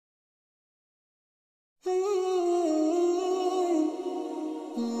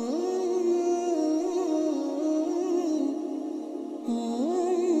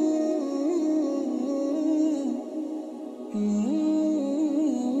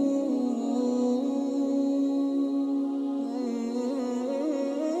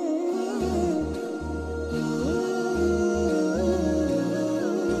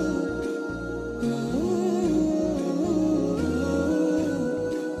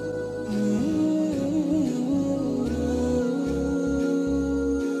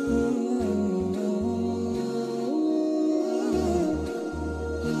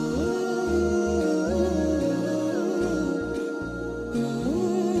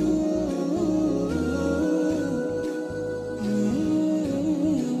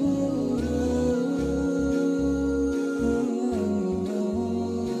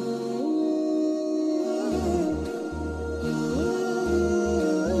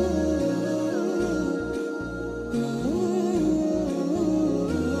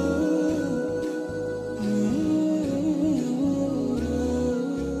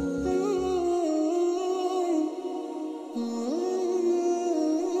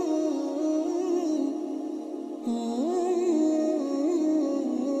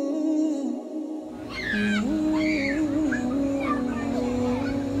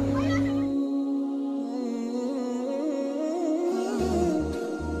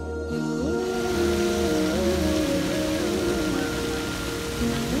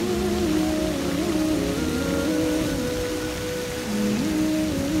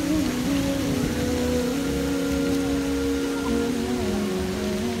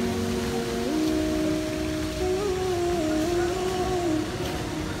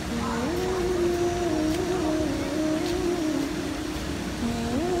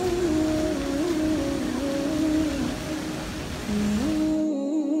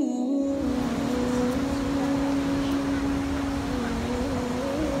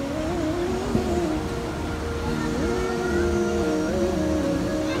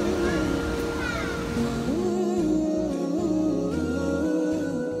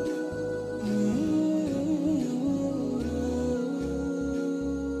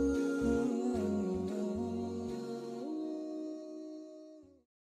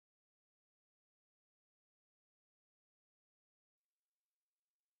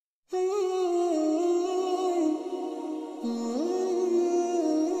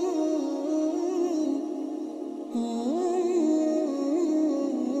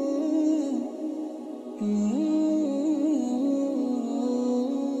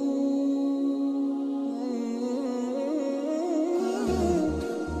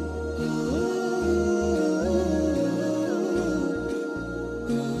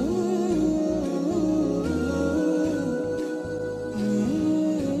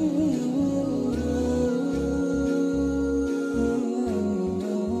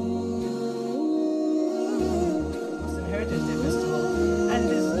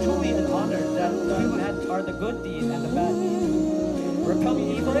are the good deed and the bad deed. Repel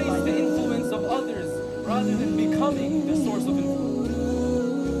evil. Embrace the influence of others rather than becoming the source of influence.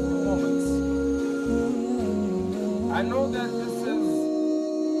 Moments. I know that this is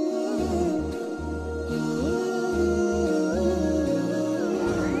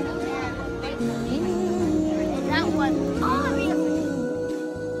that one.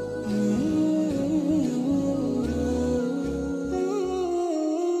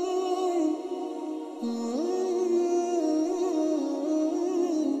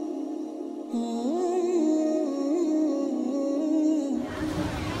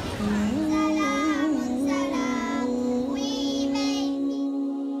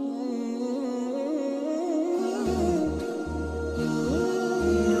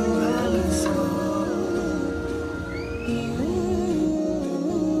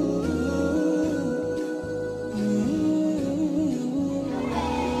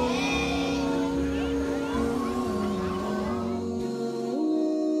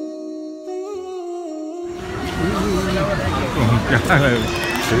 Who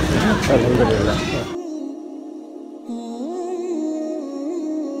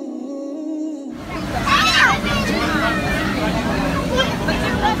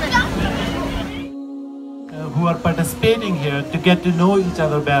are participating here to get to know each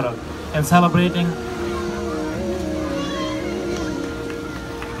other better and celebrating.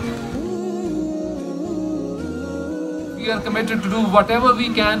 we are committed to do whatever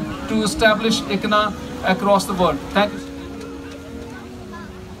we can to establish ICNA across the world. Thank you.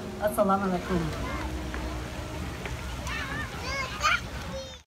 Assalamu alaikum.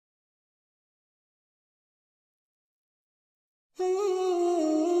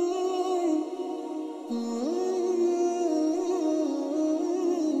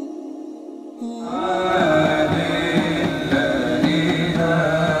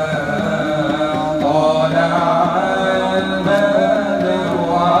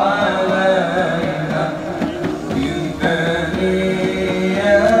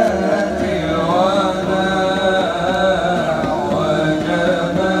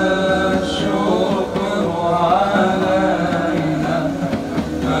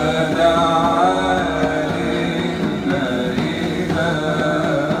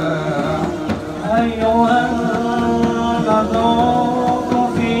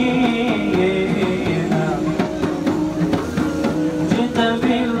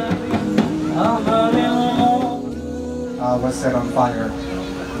 was set on fire.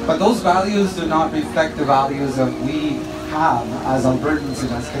 But those values do not reflect the values that we have as Albertans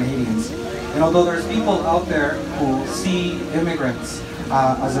and as Canadians. And although there's people out there who see immigrants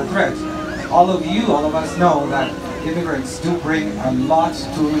as a threat, all of us know that immigrants do bring a lot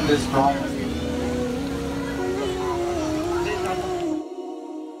to this province.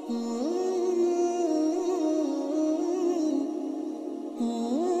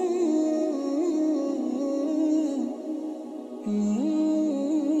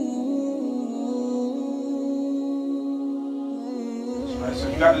 So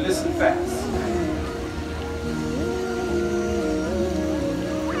you got to listen fast.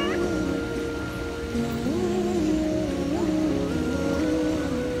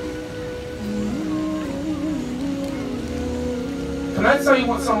 Can I tell you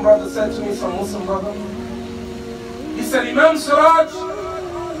what some brother said to me, some Muslim brother? He said, Imam Siraj,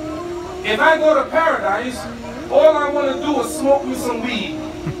 if I go to paradise, all I want to do is smoke me some weed.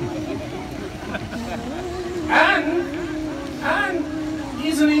 And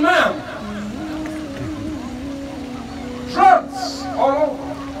he's an imam. Drugs all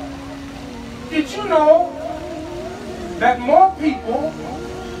over. Did you know that more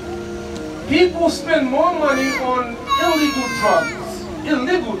people spend more money on illegal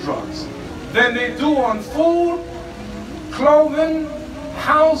drugs, than they do on food, clothing,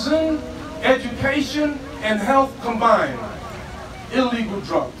 housing, education, and health combined? Illegal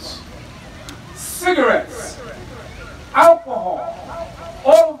drugs. Cigarettes, alcohol,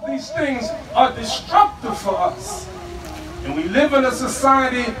 all of these things are destructive for us. And we live in a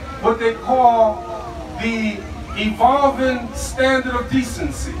society, what they call the evolving standard of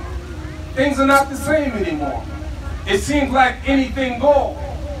decency. Things are not the same anymore. It seems like anything goes.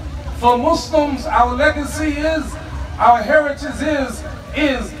 For Muslims, our legacy is, our heritage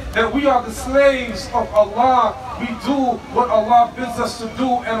is that we are the slaves of Allah. We do what Allah bids us to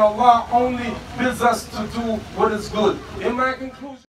do, and Allah only bids us to do what is good. In my conclusion,